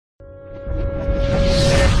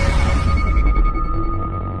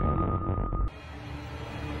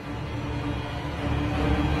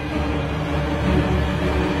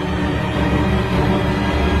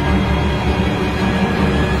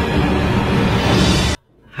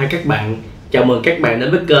Hi các bạn, chào mừng các bạn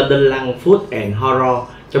đến với kênh DINGLANG FOOD AND HORROR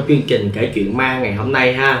trong chương trình kể chuyện ma ngày hôm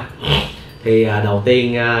nay ha. Thì đầu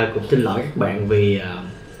tiên cũng xin lỗi các bạn vì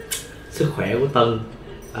sức khỏe của Tân.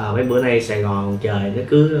 Mấy bữa nay Sài Gòn trời nó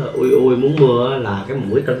cứ ui muốn mưa là cái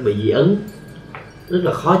mũi Tân bị dị ứng, rất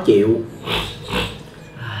là khó chịu,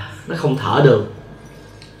 nó không thở được.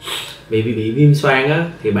 Bị viêm xoang á,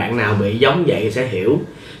 thì bạn nào bị giống vậy sẽ hiểu.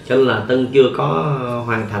 Cho nên là Tân chưa có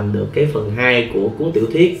hoàn thành được cái phần 2 của cuốn tiểu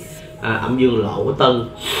thuyết âm dương lộ của Tân.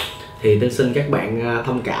 Thì Tân xin các bạn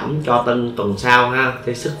thông cảm cho Tân tuần sau ha.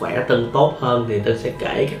 Thì sức khỏe Tân tốt hơn thì Tân sẽ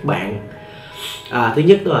kể các bạn. Thứ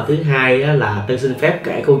nhất đó là thứ hai là Tân xin phép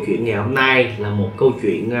kể câu chuyện ngày hôm nay là một câu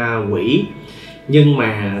chuyện quỷ, nhưng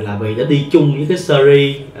mà là vì nó đi chung với cái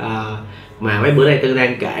series mà mấy bữa nay Tân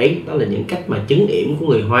đang kể, đó là những cách mà trấn yểm của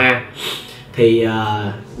người Hoa. Thì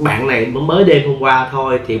bạn này mới đêm hôm qua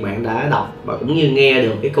thôi thì bạn đã đọc và cũng như nghe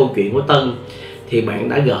được cái câu chuyện của Tân, thì bạn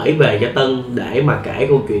đã gửi về cho Tân để mà kể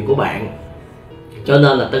câu chuyện của bạn. Cho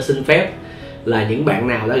nên là Tân xin phép là những bạn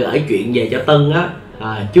nào đã gửi chuyện về cho Tân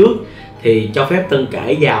trước thì cho phép Tân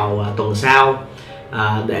kể vào tuần sau,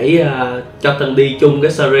 để cho Tân đi chung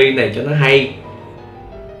cái series này cho nó hay.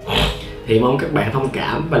 Thì mong các bạn thông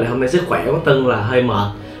cảm. Và hôm nay sức khỏe của Tân là hơi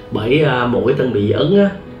mệt, bởi mũi Tân bị dị ứng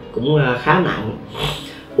cũng khá nặng.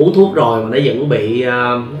 Uống thuốc rồi mà nó vẫn bị,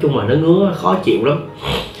 nói chung là nó ngứa khó chịu lắm.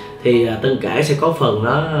 Thì Tân kể sẽ có phần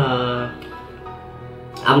nó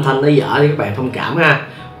âm thanh nó dở thì các bạn thông cảm ha,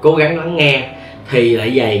 cố gắng lắng nghe. Thì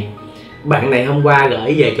lại vậy, bạn này hôm qua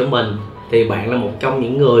gửi về cho mình, thì bạn là một trong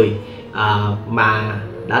những người mà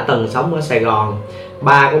đã từng sống ở Sài Gòn.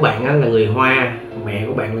 Ba của bạn là người Hoa, mẹ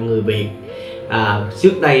của bạn là người Việt.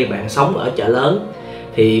 Trước đây bạn sống ở chợ lớn,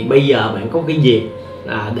 thì bây giờ bạn có cái dịp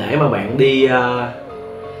để mà bạn đi,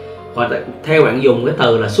 hoặc theo bạn dùng cái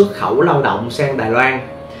từ là xuất khẩu lao động sang Đài Loan.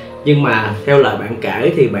 Nhưng mà theo lời bạn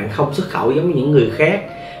kể thì bạn không xuất khẩu giống như những người khác,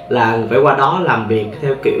 là phải qua đó làm việc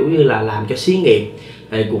theo kiểu như là làm cho xí nghiệp,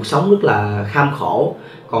 thì cuộc sống rất là kham khổ.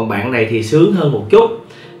 Còn bạn này thì sướng hơn một chút,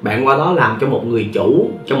 bạn qua đó làm cho một người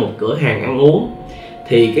chủ trong một cửa hàng ăn uống.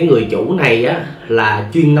 Thì cái người chủ này là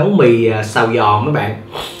chuyên nấu mì xào giòn mấy bạn,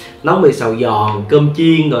 nấu mì xào giòn, cơm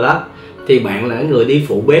chiên rồi đó. Thì bạn là người đi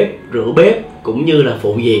phụ bếp, rửa bếp cũng như là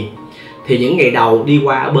phụ việc. Thì những ngày đầu đi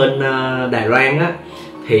qua ở bên Đài Loan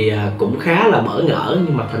thì cũng khá là bỡ ngỡ,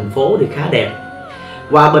 nhưng mà thành phố thì khá đẹp.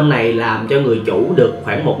 Qua bên này làm cho người chủ được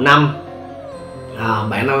khoảng 1 năm.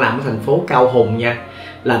 Bạn đang làm ở thành phố Cao Hùng nha,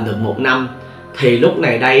 làm được 1 năm. Thì lúc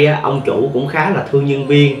này đây ông chủ cũng khá là thương nhân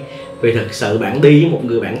viên, vì thực sự bạn đi với một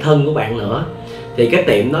người bạn thân của bạn nữa. Thì cái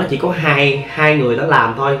tiệm đó chỉ có hai người đó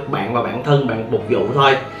làm thôi, bạn và bạn thân bạn phục vụ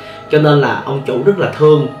thôi. Cho nên là ông chủ rất là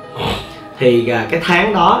thương. Thì cái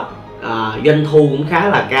tháng đó doanh thu cũng khá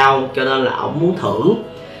là cao, cho nên là ông muốn thưởng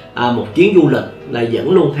một chuyến du lịch, là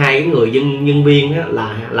dẫn luôn hai cái người nhân viên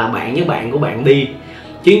là bạn với bạn của bạn đi.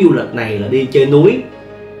 Chuyến du lịch này là đi chơi núi.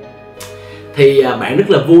 Thì bạn rất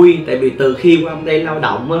là vui, tại vì từ khi qua đây lao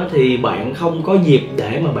động thì bạn không có dịp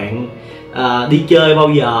để mà bạn đi chơi bao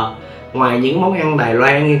giờ, ngoài những món ăn Đài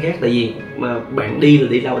Loan như khác. Tại vì mà bạn đi là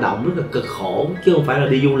đi lao động rất là cực khổ, chứ không phải là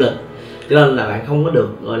đi du lịch. Cho nên là bạn không có được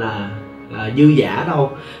gọi là dư dả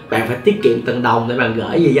đâu. Bạn phải tiết kiệm từng đồng để bạn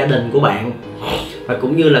gửi về gia đình của bạn, và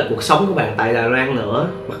cũng như là cuộc sống của bạn tại Đài Loan nữa.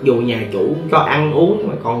 Mặc dù nhà chủ cho ăn uống, nhưng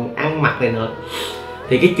mà còn ăn mặc này nữa.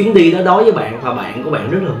 Thì cái chuyến đi đó đối với bạn và bạn của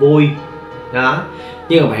bạn rất là vui đó.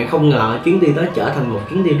 Nhưng mà bạn không ngờ chuyến đi đó trở thành một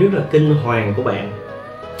chuyến đi rất là kinh hoàng của bạn.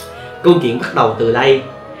 Câu chuyện bắt đầu từ đây.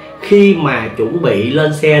 Khi mà chuẩn bị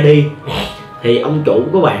lên xe đi, thì ông chủ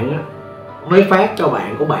của bạn mới phát cho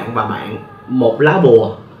bạn của bạn và bạn một lá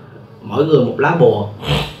bùa, mỗi người một lá bùa.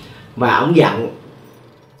 Và ông dặn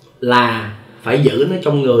là phải giữ nó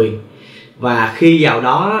trong người. Và khi vào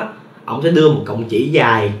đó, ông sẽ đưa một cọng chỉ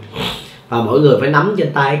dài, và mỗi người phải nắm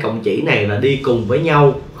trên tay cọng chỉ này và đi cùng với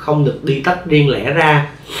nhau, không được đi tách riêng lẻ ra.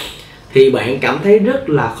 Thì bạn cảm thấy rất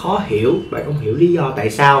là khó hiểu, bạn không hiểu lý do tại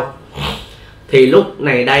sao. Thì lúc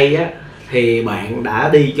này đây thì bạn đã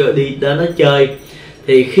đi đến đó chơi.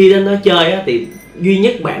 Thì khi đến đó chơi thì duy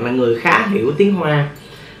nhất bạn là người khá hiểu tiếng Hoa,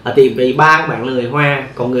 thì vì ba bạn là người Hoa,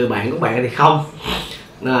 còn người bạn của bạn thì không,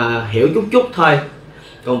 hiểu chút thôi.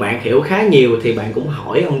 Còn bạn hiểu khá nhiều. Thì bạn cũng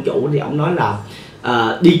hỏi ông chủ, thì ông nói là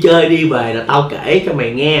đi chơi đi về là tao kể cho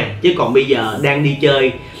mày nghe, chứ còn bây giờ đang đi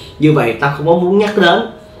chơi như vậy tao không có muốn nhắc đến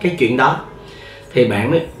cái chuyện đó. Thì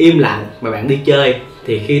bạn mới im lặng mà bạn đi chơi.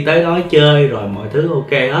 Thì khi tới đó chơi rồi mọi thứ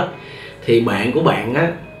ok hết, thì bạn của bạn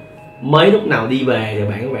mới lúc nào đi về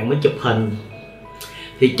thì bạn của bạn mới chụp hình.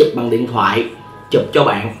 Thì chụp bằng điện thoại, chụp cho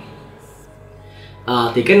bạn.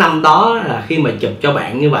 Thì cái năm đó là khi mà chụp cho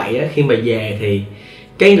bạn như vậy khi mà về thì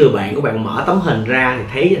cái người bạn của bạn mở tấm hình ra thì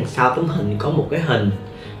thấy đằng sau tấm hình có một cái hình,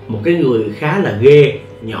 một cái người khá là ghê,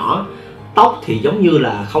 nhỏ, tóc thì giống như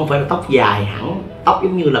là không phải là tóc dài hẳn, tóc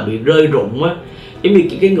giống như là bị rơi rụng á, giống như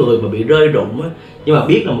cái người mà bị rơi rụng á, nhưng mà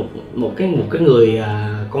biết là một cái người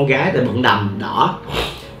con gái tại bận đầm đỏ,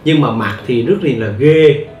 nhưng mà mặt thì rất là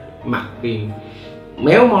ghê, mặt thì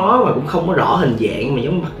méo mó mà cũng không có rõ hình dạng mà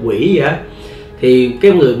giống mặt quỷ vậy á. Thì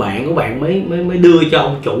cái người bạn của bạn mới đưa cho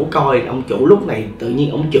ông chủ coi. Ông chủ lúc này tự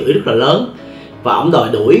nhiên ông chửi rất là lớn và ông đòi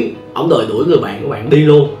đuổi người bạn của bạn đi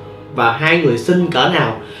luôn, và hai người xin cỡ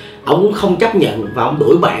nào ông cũng không chấp nhận và ông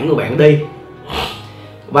đuổi bạn của bạn đi.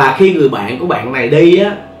 Và khi người bạn của bạn này đi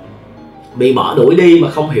á, bị bỏ đuổi đi mà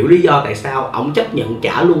không hiểu lý do tại sao, ông chấp nhận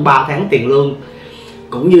trả luôn 3 tháng tiền lương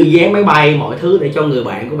cũng như vé máy bay mọi thứ để cho người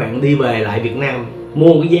bạn của bạn đi về lại Việt Nam,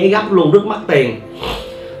 mua cái vé gấp luôn, rất mắc tiền.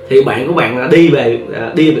 Thì bạn của bạn là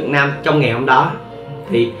đi Việt Nam trong ngày hôm đó,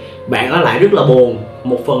 thì bạn ở lại rất là buồn,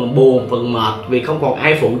 một phần buồn phần mệt vì không còn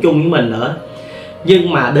ai phụ chung với mình nữa.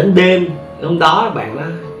 Nhưng mà đến đêm hôm đó bạn đó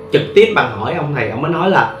trực tiếp bạn hỏi ông thầy, ông mới nói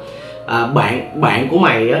là bạn của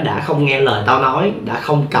mày đã không nghe lời tao nói, đã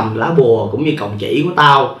không cầm lá bùa cũng như còng chỉ của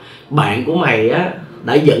tao, bạn của mày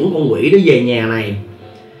đã dẫn con quỷ đó về nhà này.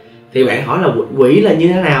 Thì bạn hỏi là quỷ là như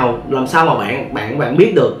thế nào, làm sao mà bạn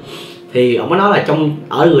biết được? Thì ông mới nói là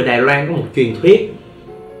ở người Đài Loan có một truyền thuyết,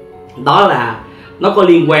 đó là nó có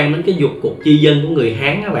liên quan đến cái cuộc chi dân của người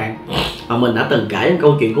Hán các bạn, mà mình đã từng kể trong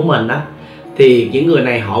câu chuyện của mình đó. Thì những người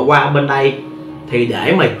này họ qua bên đây thì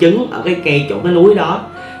để mà chứng ở cái cây chỗ cái núi đó,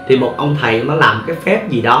 thì một ông thầy nó làm cái phép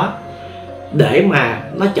gì đó để mà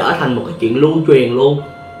nó trở thành một cái chuyện lưu truyền luôn,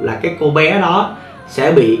 là cái cô bé đó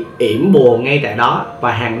sẽ bị yểm bùa ngay tại đó,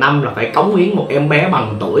 và hàng năm là phải cống hiến một em bé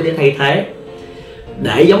bằng tuổi để thay thế,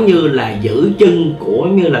 để giống như là giữ chân của,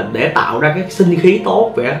 như là để tạo ra cái sinh khí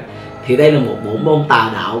tốt vậy á. Thì đây là một bộ môn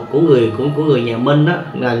tà đạo của người nhà Minh đó,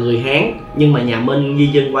 là người Hán nhưng mà nhà Minh di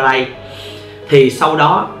dân qua đây. Thì sau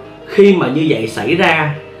đó khi mà như vậy xảy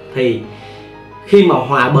ra, thì khi mà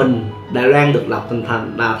hòa bình Đài Loan được lập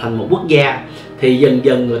thành một quốc gia, thì dần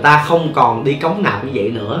dần người ta không còn đi cống nạp như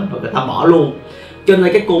vậy nữa, và người ta bỏ luôn. Cho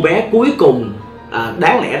nên cái cô bé cuối cùng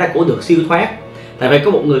đáng lẽ ra cổ được siêu thoát, tại vì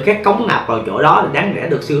có một người khác cống nạp vào chỗ đó thì đáng lẽ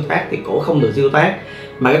được siêu thoát, thì cổ không được siêu thoát.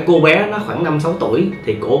 Mà cái cô bé nó khoảng 5-6 tuổi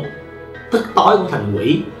thì cổ tức tối của thành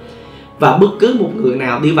quỷ. Và bất cứ một người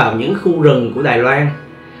nào đi vào những khu rừng của Đài Loan,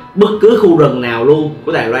 bất cứ khu rừng nào luôn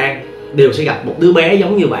của Đài Loan, đều sẽ gặp một đứa bé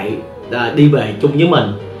giống như vậy, đi về chung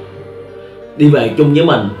với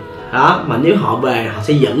mình đó. Mà nếu họ về, họ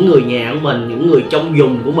sẽ dẫn người nhà của mình, những người trong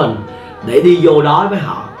vùng của mình để đi vô đó với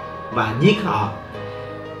họ và giết họ,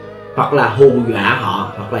 hoặc là hù dọa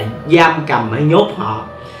họ, hoặc là giam cầm hay nhốt họ.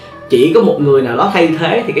 Chỉ có một người nào đó thay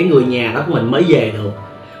thế thì cái người nhà đó của mình mới về được.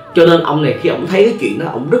 Cho nên ông này khi ông thấy cái chuyện đó,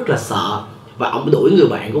 ông rất là sợ và ông đuổi người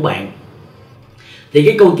bạn của bạn. Thì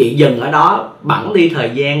cái câu chuyện dừng ở đó. Bẵng đi thời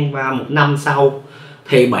gian và 1 năm sau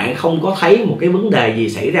thì bạn không có thấy một cái vấn đề gì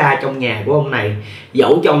xảy ra trong nhà của ông này,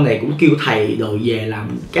 dẫu cho ông này cũng kêu thầy đồ về làm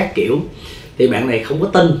các kiểu. Thì bạn này không có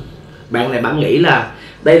tin, bạn này bạn nghĩ là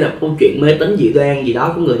đây là câu chuyện mê tín dị đoan gì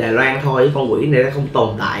đó của người Đài Loan thôi, con quỷ này nó không tồn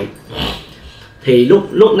tại. Thì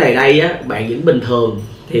lúc này đây á, bạn vẫn bình thường,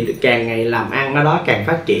 thì càng ngày làm ăn ở đó càng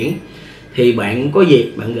phát triển. Thì bạn có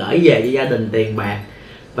dịp bạn gửi về cho gia đình tiền bạc,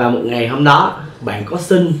 và một ngày hôm đó bạn có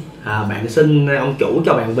bạn xin ông chủ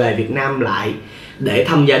cho bạn về Việt Nam lại để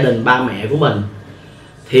thăm gia đình ba mẹ của mình.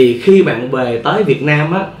 Thì khi bạn về tới Việt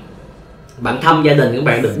Nam á, bạn thăm gia đình của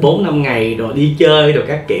bạn được 4-5 ngày rồi đi chơi rồi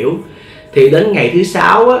các kiểu. Thì đến ngày thứ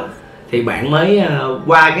 6 á, thì bạn mới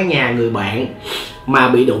qua cái nhà người bạn mà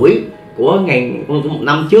bị đuổi của một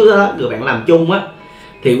năm trước đó, người bạn làm chung á.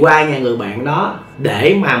 Thì qua nhà người bạn đó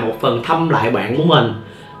để mà một phần thăm lại bạn của mình,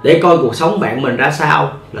 để coi cuộc sống bạn mình ra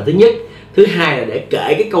sao là thứ nhất. Thứ hai là để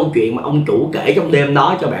kể cái câu chuyện mà ông chủ kể trong đêm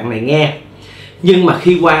đó cho bạn này nghe. Nhưng mà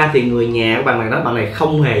khi qua thì người nhà của bạn này nói bạn này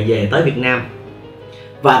không hề về tới Việt Nam,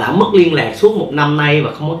 và đã mất liên lạc suốt 1 năm nay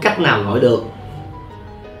và không có cách nào gọi được.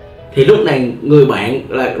 Thì lúc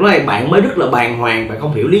này bạn mới rất là bàng hoàng và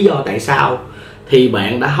không hiểu lý do tại sao. Thì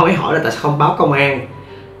bạn đã hỏi là tại sao không báo công an.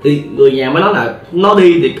 Thì người nhà mới nói là nó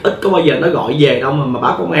đi thì ít có bao giờ nó gọi về đâu mà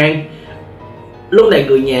báo công an. Lúc này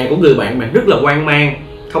người nhà của người bạn rất là hoang mang,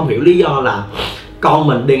 không hiểu lý do là con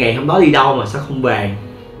mình đi ngày hôm đó đi đâu mà sao không về.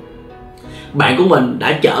 Bạn của mình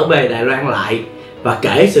đã trở về Đài Loan lại và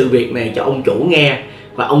kể sự việc này cho ông chủ nghe.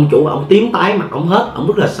 Và ông chủ ông tím tái mặt ông hết, ông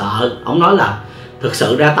rất là sợ. Ông nói là thực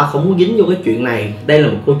sự ra tao không muốn dính vô cái chuyện này, đây là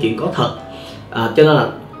một câu chuyện có thật. Cho nên là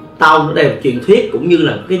đây là truyền thuyết, cũng như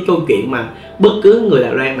là cái câu chuyện mà bất cứ người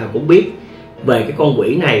Đài Loan nào cũng biết về cái con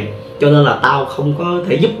quỷ này. Cho nên là tao không có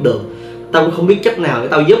thể giúp được, tao cũng không biết cách nào để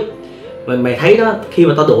tao giúp. mày thấy đó, khi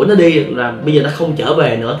mà tao đuổi nó đi là bây giờ nó không trở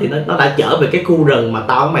về nữa, thì nó đã trở về cái khu rừng mà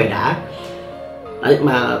tao với mày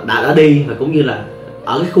đã đi, và cũng như là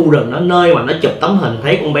ở cái khu rừng đó, nơi mà nó chụp tấm hình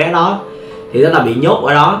thấy con bé đó, thì nó là bị nhốt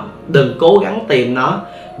ở đó. Đừng cố gắng tìm nó,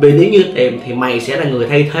 vì nếu như tìm thì mày sẽ là người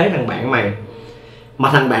thay thế thằng bạn mày. Mà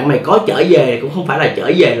thằng bạn mày có trở về cũng không phải là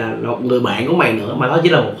trở về là một người bạn của mày nữa, mà nó chỉ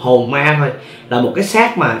là một hồn ma thôi, là một cái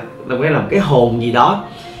xác, mà là một cái hồn gì đó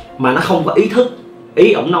mà nó không có ý thức.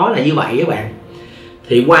 Ý ổng nói là như vậy các bạn.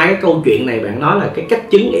 Thì qua cái câu chuyện này bạn nói là cái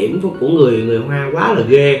cách chứng nghiệm của người Hoa quá là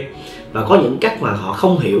ghê, và có những cách mà họ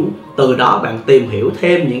không hiểu. Từ đó bạn tìm hiểu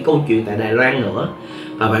thêm những câu chuyện tại Đài Loan nữa,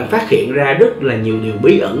 và bạn phát hiện ra rất là nhiều điều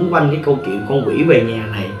bí ẩn quanh cái câu chuyện con quỷ về nhà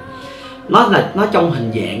này. Nó trong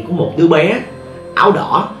hình dạng của một đứa bé áo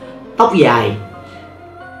đỏ, tóc dài,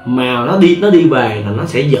 mà nó đi về là nó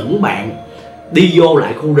sẽ dẫn bạn đi vô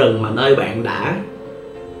lại khu rừng mà nơi bạn đã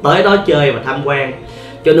tới đó chơi và tham quan.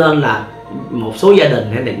 Cho nên là một số gia đình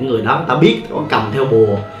hay là những người đó ta biết có cầm theo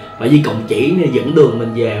bùa và di cọng chỉ để dẫn đường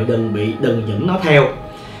mình về, đừng dẫn nó theo.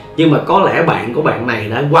 Nhưng mà có lẽ bạn của bạn này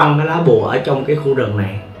đã quăng cái lá bùa ở trong cái khu rừng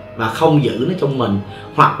này và không giữ nó trong mình,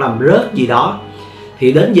 hoặc làm rớt gì đó.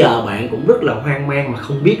 Thì đến giờ bạn cũng rất là hoang mang mà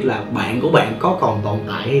không biết là bạn của bạn có còn tồn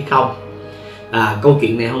tại hay không. Câu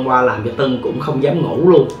chuyện này hôm qua làm cho Tân cũng không dám ngủ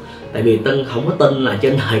luôn, tại vì Tân không có tin là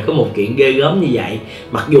trên đời có một chuyện ghê gớm như vậy.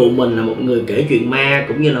 Mặc dù mình là một người kể chuyện ma,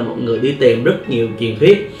 cũng như là một người đi tìm rất nhiều truyền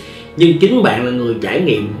thuyết, nhưng chính bạn là người trải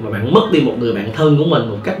nghiệm và bạn mất đi một người bạn thân của mình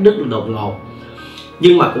một cách rất là đột ngột.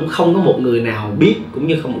 Nhưng mà cũng không có một người nào biết, cũng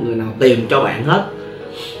như không một người nào tìm cho bạn hết.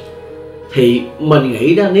 Thì mình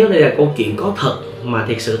nghĩ đó, nếu đây là câu chuyện có thật mà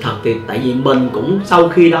thiệt sự thật, thì tại vì mình cũng sau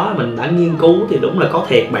khi đó mình đã nghiên cứu thì đúng là có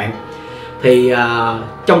thiệt bạn. Thì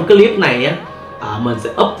trong cái clip này á, mình sẽ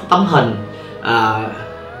up tấm hình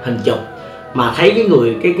hình chụp mà thấy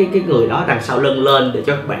cái người đó đằng sau lưng lên để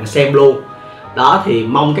cho các bạn xem luôn. Đó, thì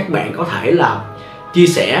mong các bạn có thể là chia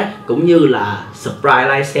sẻ cũng như là subscribe,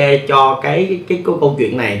 like, share cho cái câu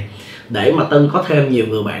chuyện này, để mà Tân có thêm nhiều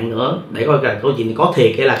người bạn nữa để coi là câu chuyện này có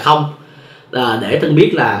thiệt hay là không, để Tân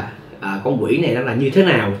biết là con quỷ này nó là như thế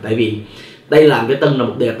nào. Tại vì đây làm cho Tân là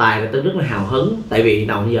một đề tài là Tân rất là hào hứng, tại vì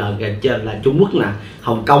đầu giờ trên là Trung Quốc nè,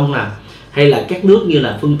 Hồng Kông nè, hay là các nước như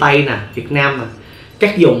là phương Tây nè, Việt Nam nè,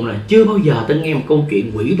 các vùng nè, chưa bao giờ Tân nghe một câu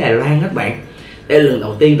chuyện quỷ Đài Loan các bạn. Đây là lần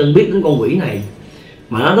đầu tiên Tân biết đến con quỷ này,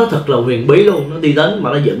 mà nó thật là huyền bí luôn. Nó đi đến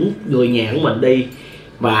mà nó dẫn người nhà của mình đi,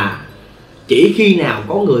 và chỉ khi nào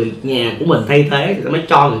có người nhà của mình thay thế thì nó mới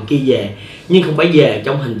cho người kia về, nhưng không phải về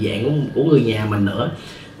trong hình dạng của người nhà mình nữa,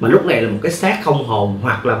 mà lúc này là một cái xác không hồn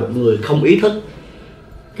hoặc là một người không ý thức.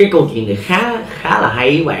 Cái câu chuyện này khá là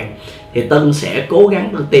hay các bạn. Thì Tân sẽ cố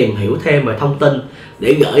gắng tìm hiểu thêm về thông tin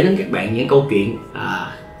để gửi đến các bạn những câu chuyện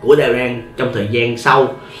của Đài Loan trong thời gian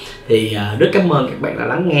sau. Thì rất cảm ơn các bạn đã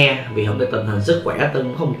lắng nghe, vì hôm nay tình hình sức khỏe Tân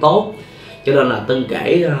cũng không tốt, cho nên là Tân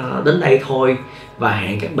kể đến đây thôi, và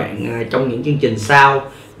hẹn các bạn trong những chương trình sau.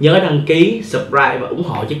 Nhớ đăng ký, subscribe và ủng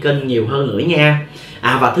hộ cho kênh nhiều hơn nữa nha.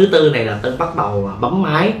 Và thứ tư này là Tân bắt đầu bấm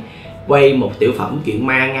máy quay một tiểu phẩm chuyện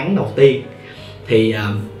ma ngắn đầu tiên. Thì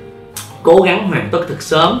cố gắng hoàn tất thật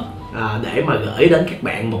sớm để mà gửi đến các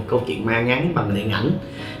bạn một câu chuyện ma ngắn bằng điện ảnh,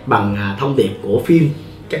 bằng thông điệp của phim.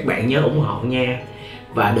 Các bạn nhớ ủng hộ nha.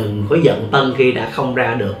 Và đừng có giận Tân khi đã không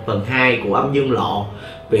ra được phần 2 của Âm Dương Lộ,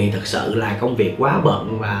 vì thật sự là công việc quá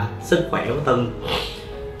bận và sức khỏe của Tân,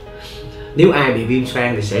 nếu ai bị viêm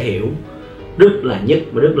xoang thì sẽ hiểu, rất là nhức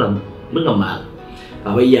và rất là mệt.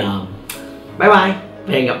 Và bây giờ bye bye,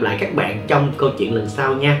 hẹn gặp lại các bạn trong câu chuyện lần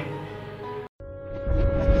sau nha.